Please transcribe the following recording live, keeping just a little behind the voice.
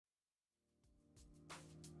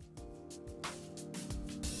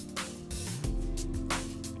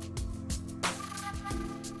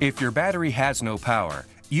If your battery has no power,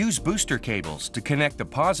 use booster cables to connect the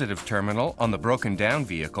positive terminal on the broken down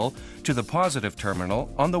vehicle to the positive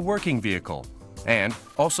terminal on the working vehicle, and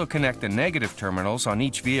also connect the negative terminals on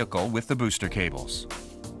each vehicle with the booster cables.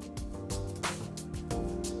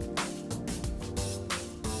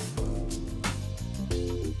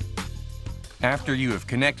 After you have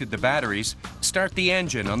connected the batteries, start the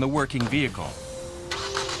engine on the working vehicle.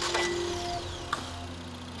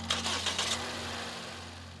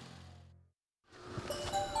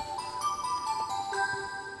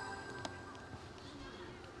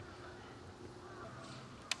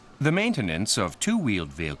 The maintenance of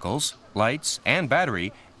two-wheeled vehicles, lights, and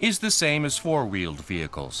battery is the same as four-wheeled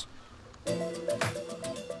vehicles.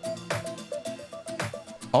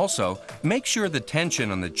 Also, make sure the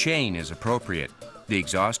tension on the chain is appropriate, the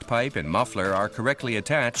exhaust pipe and muffler are correctly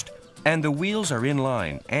attached, and the wheels are in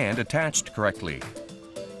line and attached correctly.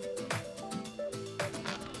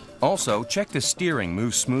 Also, check the steering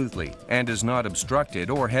moves smoothly and is not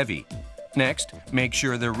obstructed or heavy. Next, make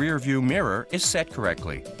sure the rear-view mirror is set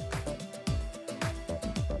correctly.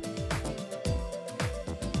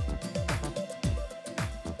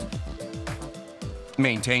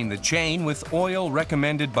 Maintain the chain with oil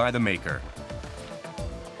recommended by the maker.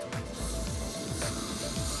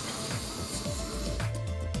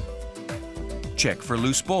 Check for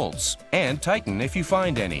loose bolts and tighten if you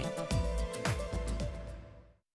find any.